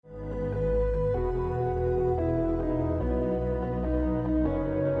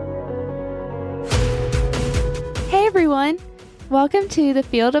Welcome to the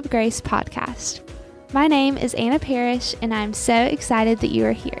Field of Grace podcast. My name is Anna Parrish, and I'm so excited that you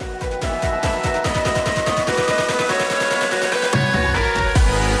are here.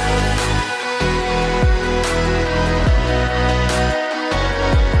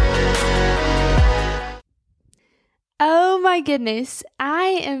 Oh my goodness,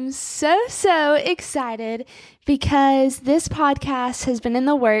 I am so excited because this podcast has been in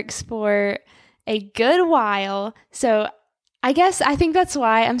the works for a good while. So I think that's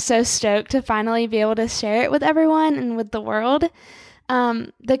why I'm so stoked to finally be able to share it with everyone and with the world.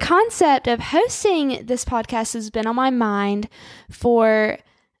 The concept of hosting this podcast has been on my mind for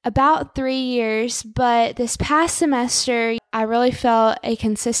about 3 years, but this past semester, I really felt a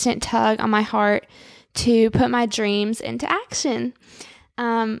consistent tug on my heart to put my dreams into action.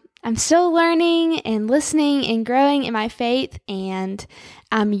 I'm still learning and listening and growing in my faith, and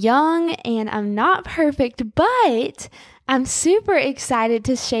I'm young and I'm not perfect, but I'm super excited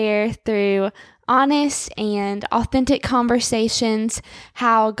to share through honest and authentic conversations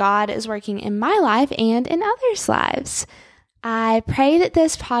how God is working in my life and in others' lives. I pray that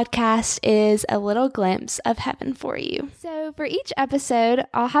this podcast is a little glimpse of heaven for you. So for each episode,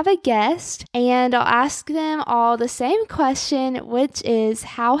 I'll have a guest and I'll ask them all the same question, which is,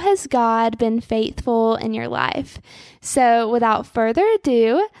 how has God been faithful in your life? So without further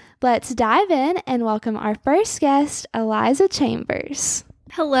ado, let's dive in and welcome our first guest, Aliza Chambers.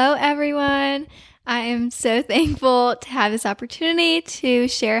 Hello, everyone. I am so thankful to have this opportunity to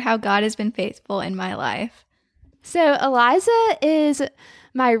share how God has been faithful in my life. So Aliza is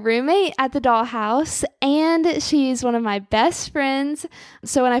my roommate at the dollhouse, and she's one of my best friends.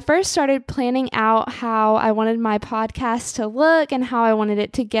 So when I first started planning out how I wanted my podcast to look and how I wanted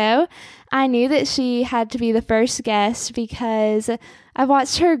it to go, I knew that she had to be the first guest because I've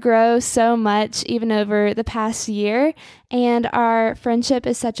watched her grow so much even over the past year, and our friendship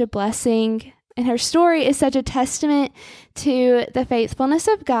is such a blessing, and her story is such a testament to the faithfulness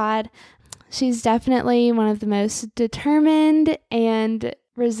of God. She's definitely one of the most determined and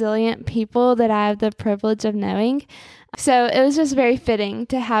resilient people that I have the privilege of knowing. So it was just very fitting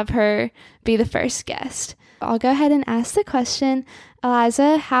to have her be the first guest. I'll go ahead and ask the question,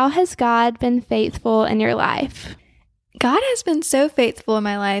 Aliza, how has God been faithful in your life? God has been so faithful in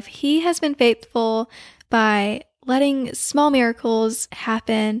my life. He has been faithful by letting small miracles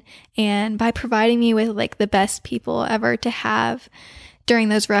happen and by providing me with the best people ever to have during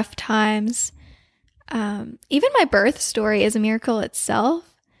those rough times. Even my birth story is a miracle itself.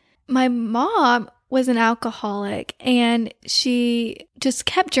 My mom was an alcoholic and she just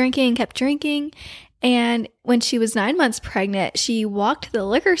kept drinking. And when she was 9 months pregnant, she walked to the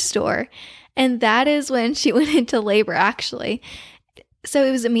liquor store, and that is when she went into labor, actually. So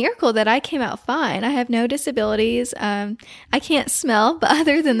it was a miracle that I came out fine. I have no disabilities. I can't smell, but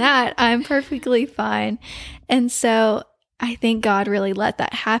other than that, I'm perfectly fine. And so I think God really let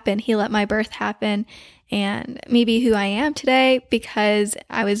that happen. He let my birth happen and me be who I am today because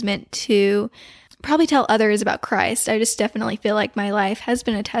I was meant to probably tell others about Christ. I just definitely feel like my life has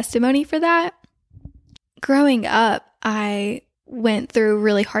been a testimony for that. Growing up, I went through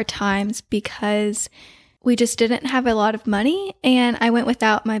really hard times because we just didn't have a lot of money, and I went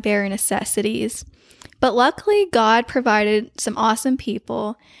without my bare necessities. But luckily, God provided some awesome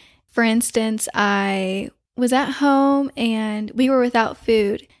people. For instance, I was at home and we were without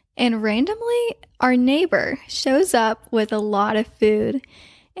food, and randomly our neighbor shows up with a lot of food,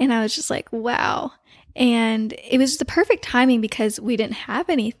 and I was just like, wow. And it was the perfect timing because we didn't have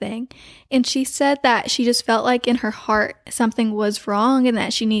anything, and she said that she just felt like in her heart something was wrong and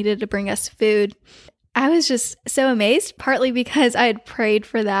that she needed to bring us food. I was just so amazed, partly because I had prayed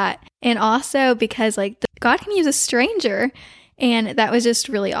for that, and also because God can use a stranger. And that was just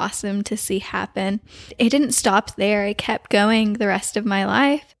really awesome to see happen. It didn't stop there. It kept going the rest of my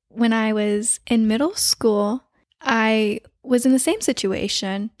life. When I was in middle school, I was in the same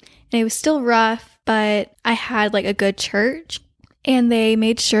situation. And it was still rough, but I had a good church. And they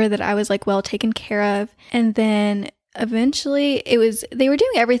made sure that I was well taken care of. And then eventually they were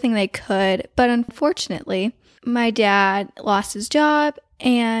doing everything they could. But unfortunately, my dad lost his job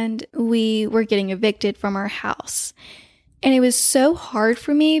and we were getting evicted from our house. And it was so hard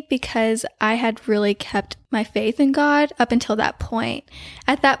for me because I had really kept my faith in God up until that point.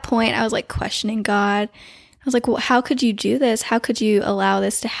 At that point, I was questioning God. I was like, well, how could you do this? How could you allow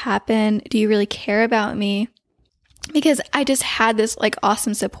this to happen? Do you really care about me? Because I just had this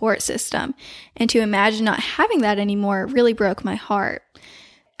awesome support system. And to imagine not having that anymore really broke my heart.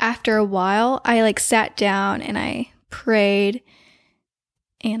 After a while, I sat down and I prayed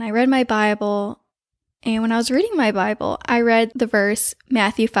and I read my Bible. And when I was reading my Bible, I read the verse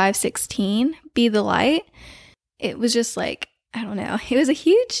Matthew 5:16, be the light. It was just like, I don't know, it was a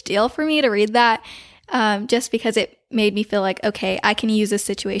huge deal for me to read that, just because it made me feel like, okay, I can use this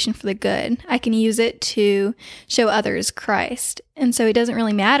situation for the good. I can use it to show others Christ. And so it doesn't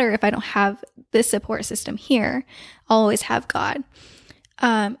really matter if I don't have this support system here. I'll always have God.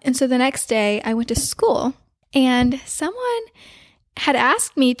 And so the next day I went to school, and someone had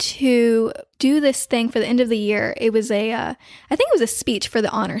asked me to do this thing for the end of the year. It was I think it was a speech for the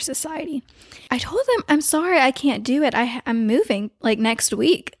Honor Society. I told them, I'm sorry, I can't do it. I'm moving like next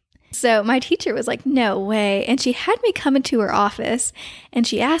week. So my teacher was like, no way. And she had me come into her office and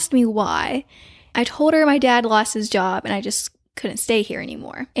she asked me why. I told her my dad lost his job and I just couldn't stay here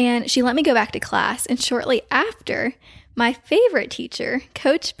anymore. And she let me go back to class. And shortly after, my favorite teacher,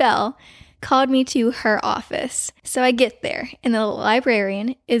 Coach Bell, called me to her office. So I get there and the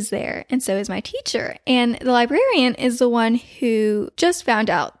librarian is there, and so is my teacher. And the librarian is the one who just found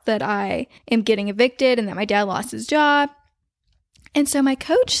out that I am getting evicted and that my dad lost his job. And so my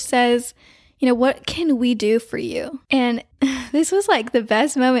coach says, what can we do for you? And this was like the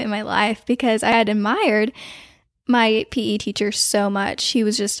best moment in my life because I had admired my PE teacher so much. She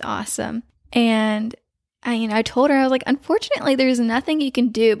was just awesome. And I told her, I was like, unfortunately, there's nothing you can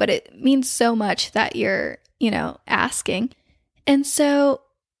do, but it means so much that you're, asking. And so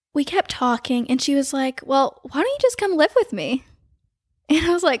we kept talking and she was like, well, why don't you just come live with me? And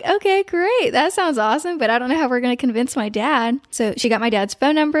I was like, okay, great. That sounds awesome, but I don't know how we're going to convince my dad. So she got my dad's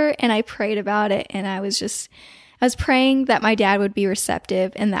phone number and I prayed about it. And I was praying that my dad would be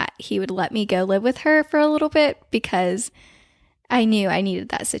receptive and that he would let me go live with her for a little bit because I knew I needed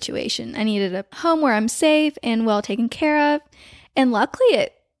that situation. I needed a home where I'm safe and well taken care of. And luckily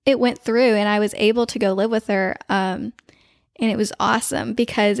it went through and I was able to go live with her. And it was awesome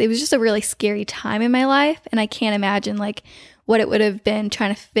because it was just a really scary time in my life. And I can't imagine like what it would have been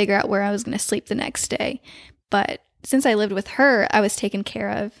trying to figure out where I was going to sleep the next day. But since I lived with her, I was taken care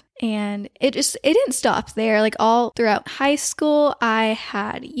of. And it didn't stop there. Like all throughout high school, I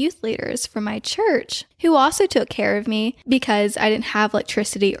had youth leaders from my church who also took care of me because I didn't have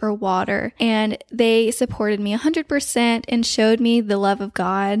electricity or water. And they supported me 100% and showed me the love of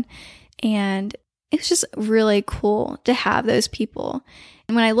God. And it was just really cool to have those people.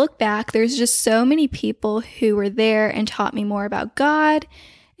 And when I look back, there's just so many people who were there and taught me more about God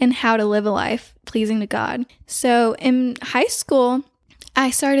and how to live a life pleasing to God. So in high school, I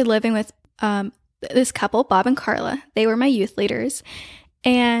started living with this couple, Bob and Carla. They were my youth leaders,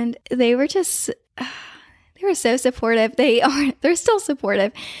 and they were just, they were so supportive. They're still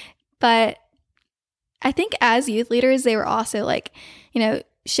supportive, but I think as youth leaders, they were also like,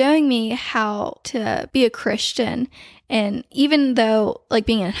 showing me how to be a Christian. And even though like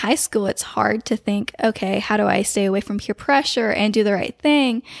being in high school, it's hard to think, okay, how do I stay away from peer pressure and do the right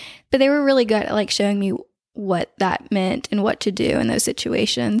thing? But they were really good at like showing me what that meant and what to do in those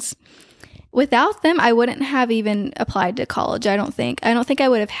situations. Without them, I wouldn't have even applied to college, I don't think. I don't think I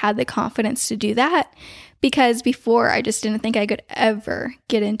would have had the confidence to do that because before I just didn't think I could ever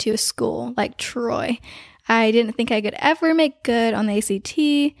get into a school like Troy. I didn't think I could ever make good on the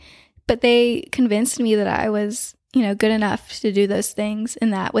ACT, but they convinced me that I was, good enough to do those things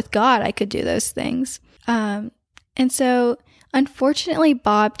and that with God, I could do those things. And so unfortunately,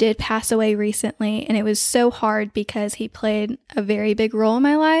 Bob did pass away recently, and it was so hard because he played a very big role in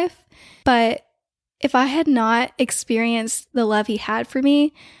my life. But if I had not experienced the love he had for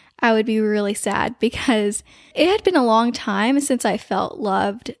me, I would be really sad because it had been a long time since I felt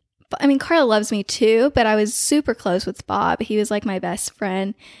loved. I mean, Carla loves me too, but I was super close with Bob. He was like my best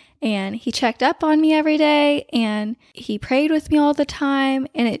friend, and he checked up on me every day and he prayed with me all the time.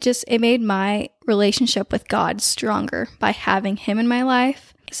 And it made my relationship with God stronger by having him in my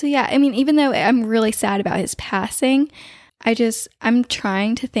life. So yeah, I mean, even though I'm really sad about his passing, I'm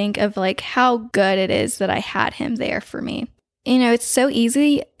trying to think of like how good it is that I had him there for me. It's so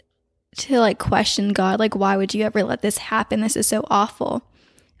easy to like question God, like, why would you ever let this happen? This is so awful.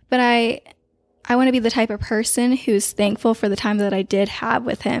 But I want to be the type of person who's thankful for the time that I did have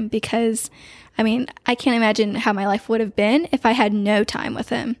with him because, I mean, I can't imagine how my life would have been if I had no time with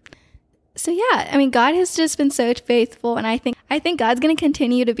him. So yeah, I mean, God has just been so faithful, and I think God's going to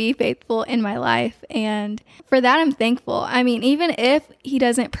continue to be faithful in my life, and for that I'm thankful. I mean, even if he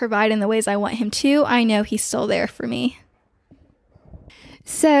doesn't provide in the ways I want him to, I know he's still there for me.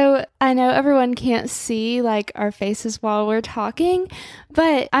 So I know everyone can't see like our faces while we're talking,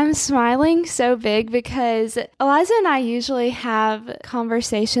 but I'm smiling so big because Aliza and I usually have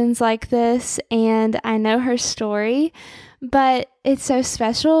conversations like this, and I know her story, but it's so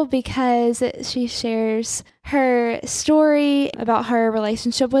special because she shares her story about her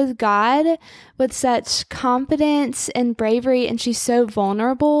relationship with God with such confidence and bravery, and she's so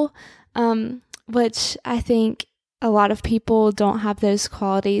vulnerable, which I think a lot of people don't have those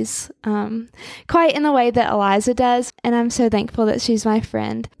qualities quite in the way that Aliza does, and I'm so thankful that she's my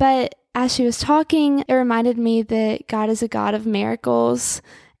friend. But as she was talking, it reminded me that God is a God of miracles,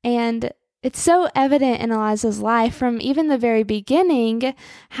 and it's so evident in Aliza's life from even the very beginning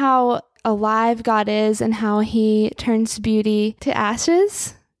how alive God is and how he turns beauty to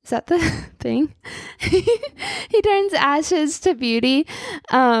ashes. Is that the thing? He turns ashes to beauty.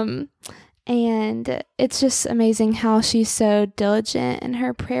 And it's just amazing how she's so diligent in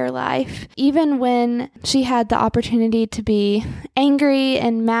her prayer life. Even when she had the opportunity to be angry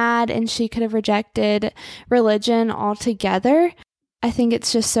and mad and she could have rejected religion altogether, I think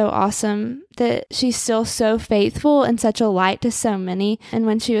it's just so awesome that she's still so faithful and such a light to so many. And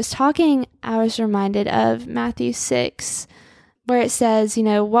when she was talking, I was reminded of Matthew 6, where it says,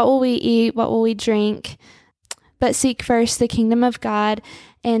 what will we eat? What will we drink? But seek first the kingdom of God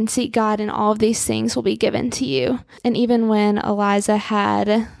and seek God, and all of these things will be given to you. And even when Aliza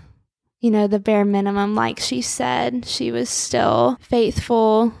had, the bare minimum, like she said, she was still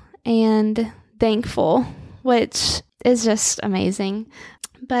faithful and thankful, which is just amazing.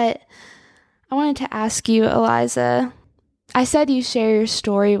 But I wanted to ask you, Aliza, I said you share your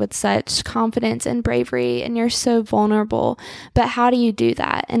story with such confidence and bravery, and you're so vulnerable, but how do you do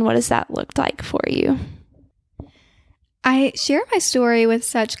that, and what does that look like for you? I share my story with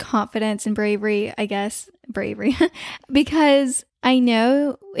such confidence and bravery, because I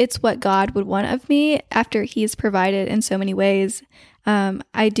know it's what God would want of me after he's provided in so many ways.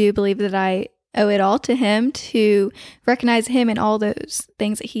 I do believe that I owe it all to him to recognize him in all those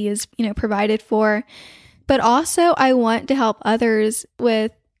things that he has, provided for. But also I want to help others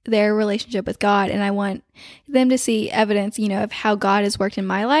with their relationship with God. And I want them to see evidence, of how God has worked in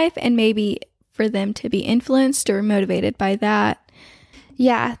my life, and maybe for them to be influenced or motivated by that.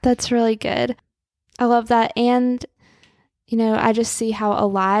 Yeah, that's really good. I love that. And, I just see how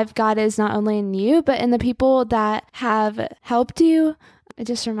alive God is not only in you, but in the people that have helped you. It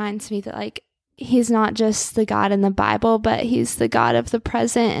just reminds me that, he's not just the God in the Bible, but he's the God of the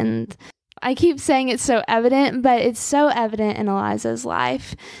present. And I keep saying it's so evident, but it's so evident in Aliza's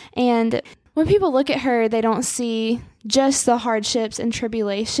life. And when people look at her, they don't see just the hardships and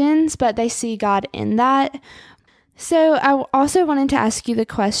tribulations, but they see God in that. So I also wanted to ask you the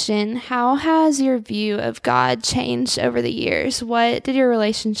question, how has your view of God changed over the years? What did your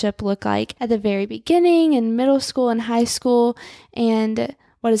relationship look like at the very beginning, in middle school and high school? And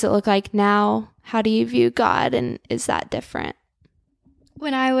what does it look like now? How do you view God, and is that different?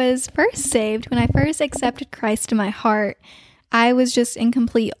 When I was first saved, when I first accepted Christ in my heart, I was just in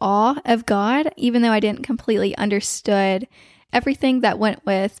complete awe of God, even though I didn't completely understood everything that went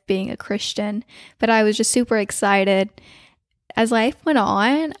with being a Christian. But I was just super excited. As life went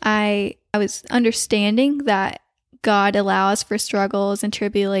on, I was understanding that God allows for struggles and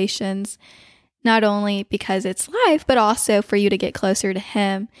tribulations, not only because it's life, but also for you to get closer to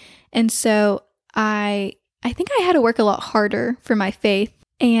him. And so I think I had to work a lot harder for my faith.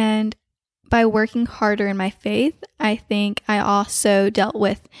 And by working harder in my faith, I think I also dealt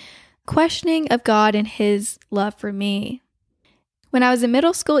with questioning of God and his love for me. When I was in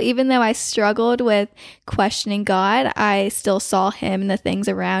middle school, even though I struggled with questioning God, I still saw him in the things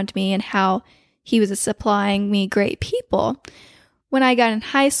around me and how he was supplying me great people. When I got in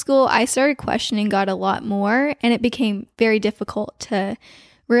high school, I started questioning God a lot more, and it became very difficult to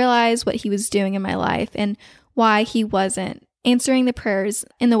realize what he was doing in my life and why he wasn't answering the prayers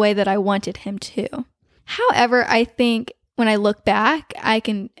in the way that I wanted him to. However, I think when I look back, I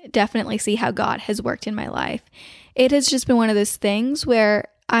can definitely see how God has worked in my life. It has just been one of those things where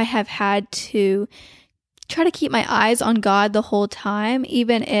I have had to try to keep my eyes on God the whole time,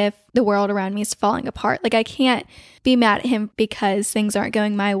 even if the world around me is falling apart. I can't be mad at him because things aren't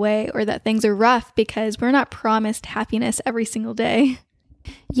going my way, or that things are rough, because we're not promised happiness every single day.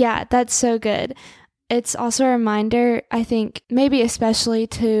 Yeah, that's so good. It's also a reminder, I think, maybe especially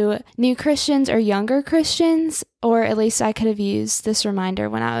to new Christians or younger Christians, or at least I could have used this reminder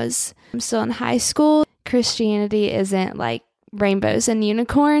when I was still in high school. Christianity isn't like rainbows and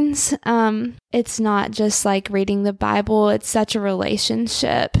unicorns. It's not just like reading the Bible. It's such a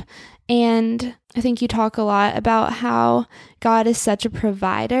relationship. And I think you talk a lot about how God is such a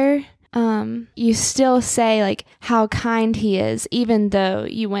provider. You still say like how kind he is, even though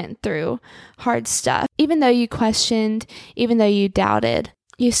you went through hard stuff, even though you questioned, even though you doubted.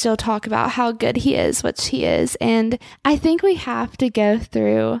 you still talk about how good he is, which he is. And I think we have to go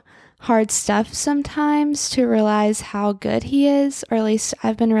through hard stuff sometimes to realize how good he is, or at least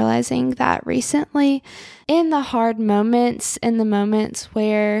I've been realizing that recently. In the hard moments, in the moments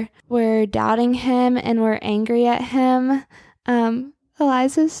where we're doubting him and we're angry at him,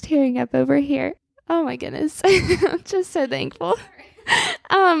 Eliza's tearing up over here. Oh my goodness. I'm just so thankful.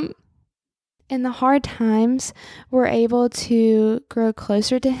 In the hard times, we're able to grow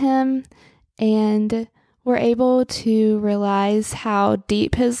closer to him, and we're able to realize how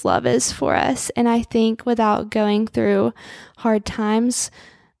deep his love is for us. And I think without going through hard times,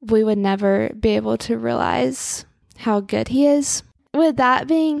 we would never be able to realize how good he is. With that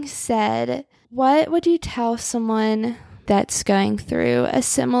being said, what would you tell someone that's going through a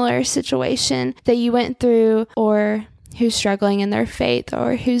similar situation that you went through, or who's struggling in their faith,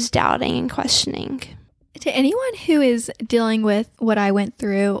 or who's doubting and questioning? To anyone who is dealing with what I went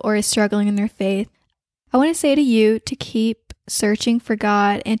through or is struggling in their faith, I want to say to you to keep searching for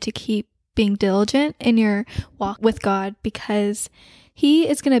God and to keep being diligent in your walk with God, because he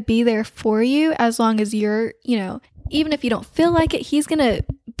is going to be there for you as long as you're, even if you don't feel like it, he's going to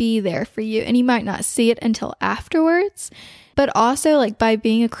be there for you. And you might not see it until afterwards. But also, like, by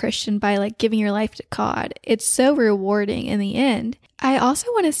being a Christian, by like giving your life to God, it's so rewarding in the end. I also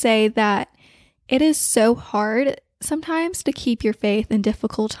want to say that it is so hard sometimes to keep your faith in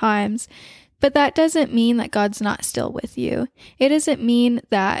difficult times, but that doesn't mean that God's not still with you. It doesn't mean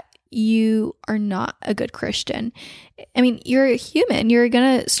that you are not a good Christian. I mean, you're a human. You're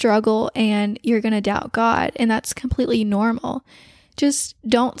going to struggle and you're going to doubt God, and that's completely normal. Just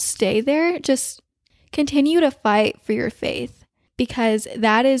don't stay there. Just continue to fight for your faith, because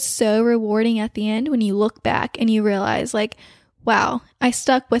that is so rewarding at the end when you look back and you realize, like, wow, I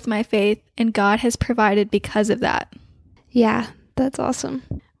stuck with my faith and God has provided because of that. Yeah, that's awesome.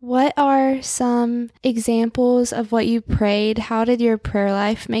 What are some examples of what you prayed? How did your prayer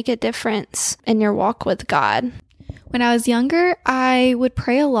life make a difference in your walk with God? When I was younger, I would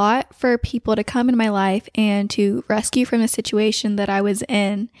pray a lot for people to come in my life and to rescue from the situation that I was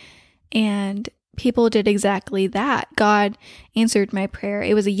in. And people did exactly that. God answered my prayer.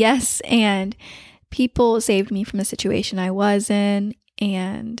 It was a yes, and people saved me from the situation I was in.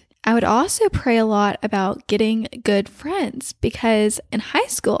 And I would also pray a lot about getting good friends, because in high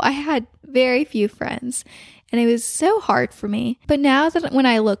school, I had very few friends and it was so hard for me. But now that when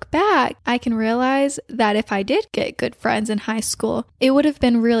I look back, I can realize that if I did get good friends in high school, it would have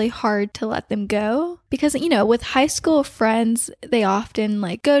been really hard to let them go, because, with high school friends, they often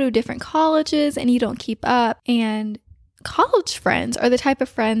like go to different colleges and you don't keep up. And college friends are the type of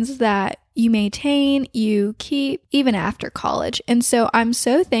friends that you maintain, you keep even after college. And so I'm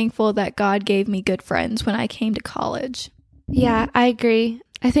so thankful that God gave me good friends when I came to college. Yeah, I agree.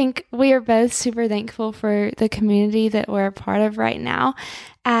 I think we are both super thankful for the community that we're a part of right now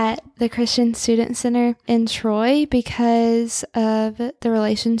at the Christian Student Center in Troy, because of the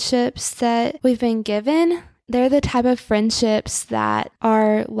relationships that we've been given. They're the type of friendships that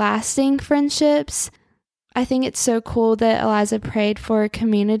are lasting friendships. I think it's so cool that Aliza prayed for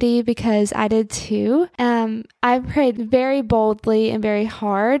community, because I did too. I prayed very boldly and very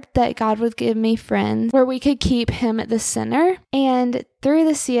hard that God would give me friends where we could keep him at the center. And through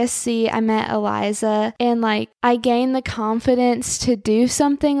the CSC, I met Aliza, and I gained the confidence to do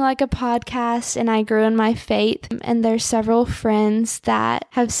something like a podcast, and I grew in my faith. And there's several friends that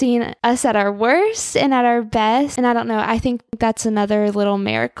have seen us at our worst and at our best. And I don't know, I think that's another little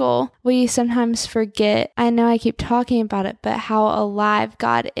miracle. We sometimes forget, I know I keep talking about it, but how alive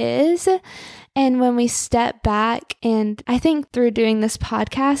God is. And when we step back, and I think through doing this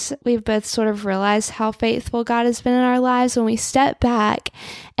podcast, we've both sort of realized how faithful God has been in our lives. When we step back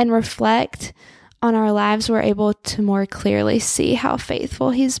and reflect on our lives, we're able to more clearly see how faithful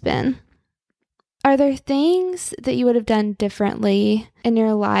he's been. Are there things that you would have done differently in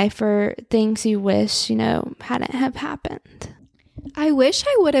your life, or things you wish, hadn't have happened? I wish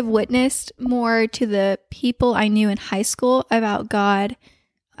I would have witnessed more to the people I knew in high school about God.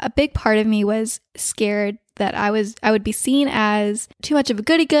 A big part of me was scared that I would be seen as too much of a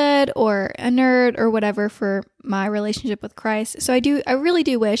goody-good or a nerd or whatever for my relationship with Christ. So I really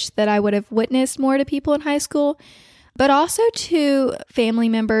do wish that I would have witnessed more to people in high school, but also to family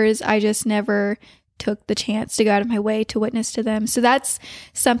members. I just never took the chance to go out of my way to witness to them. So that's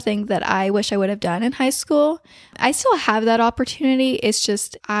something that I wish I would have done in high school. I still have that opportunity. It's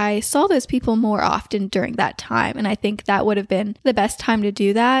just I saw those people more often during that time, and I think that would have been the best time to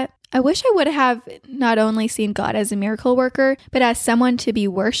do that. I wish I would have not only seen God as a miracle worker, but as someone to be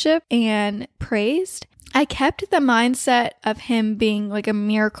worshiped and praised. I kept the mindset of him being like a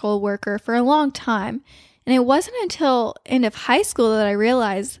miracle worker for a long time. And it wasn't until end of high school that I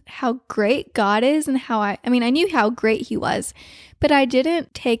realized how great God is and how I knew how great he was, but I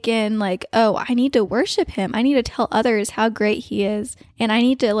didn't take in like, oh, I need to worship him. I need to tell others how great he is. And I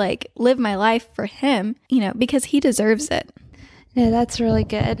need to like live my life for him, because he deserves it. Yeah, that's really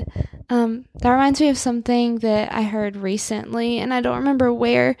good. That reminds me of something that I heard recently, and I don't remember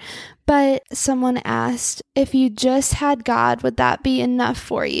where, but someone asked, if you just had God, would that be enough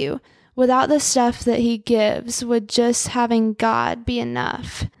for you? Without the stuff that he gives, would just having God be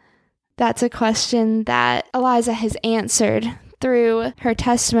enough? That's a question that Aliza has answered through her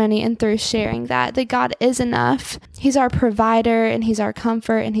testimony and through sharing that God is enough. He's our provider, and he's our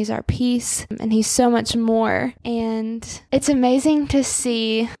comfort, and he's our peace, and he's so much more. And it's amazing to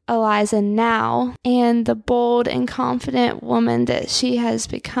see Aliza now and the bold and confident woman that she has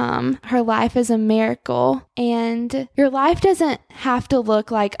become. Her life is a miracle, and your life doesn't have to look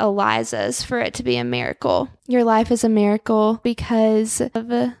like Aliza's for it to be a miracle. Your life is a miracle because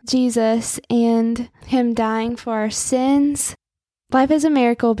of Jesus and him dying for our sins. Life is a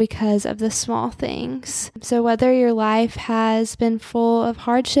miracle because of the small things. So whether your life has been full of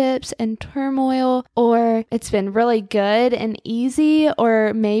hardships and turmoil, or it's been really good and easy,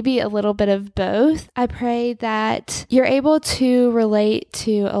 or maybe a little bit of both, I pray that you're able to relate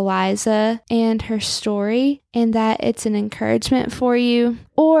to Aliza and her story, and that it's an encouragement for you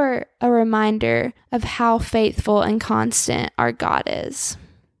or a reminder of how faithful and constant our God is.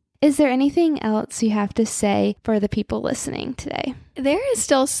 Is there anything else you have to say for the people listening today? There is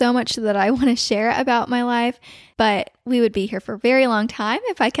still so much that I want to share about my life, but we would be here for a very long time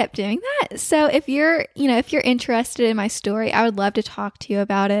if I kept doing that. So if you're interested in my story, I would love to talk to you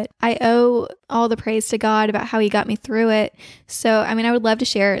about it. I owe all the praise to God about how he got me through it. So, I would love to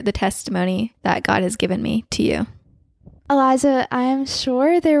share the testimony that God has given me to you. Aliza, I am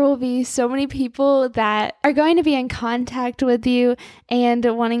sure there will be so many people that are going to be in contact with you and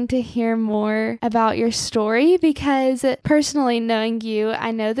wanting to hear more about your story, because personally knowing you,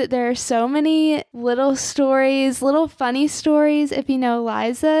 I know that there are so many little stories, little funny stories. If you know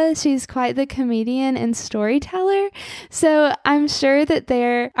Aliza, she's quite the comedian and storyteller. So I'm sure that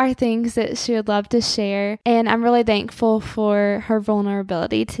there are things that she would love to share. And I'm really thankful for her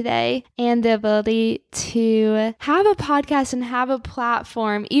vulnerability today and the ability to have a podcast and have a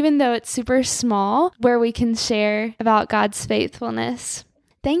platform, even though it's super small, where we can share about God's faithfulness.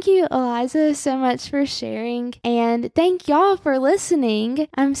 Thank you, Aliza, so much for sharing, and thank y'all for listening.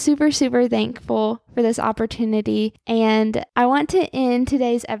 I'm super, super thankful for this opportunity, and I want to end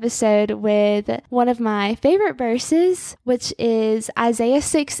today's episode with one of my favorite verses, which is Isaiah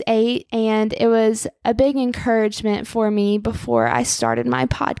 6:8, and it was a big encouragement for me before I started my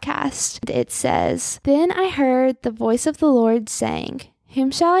podcast. It says, "Then I heard the voice of the Lord saying, 'Whom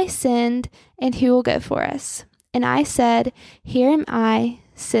shall I send, and who will go for us?' And I said, 'Here am I,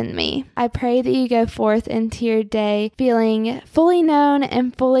 send me.'" I pray that you go forth into your day feeling fully known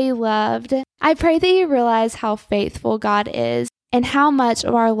and fully loved. I pray that you realize how faithful God is and how much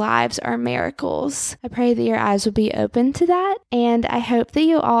of our lives are miracles. I pray that your eyes will be open to that, and I hope that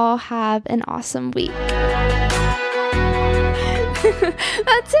you all have an awesome week.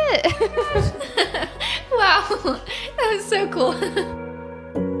 That's it. Wow, that was so cool.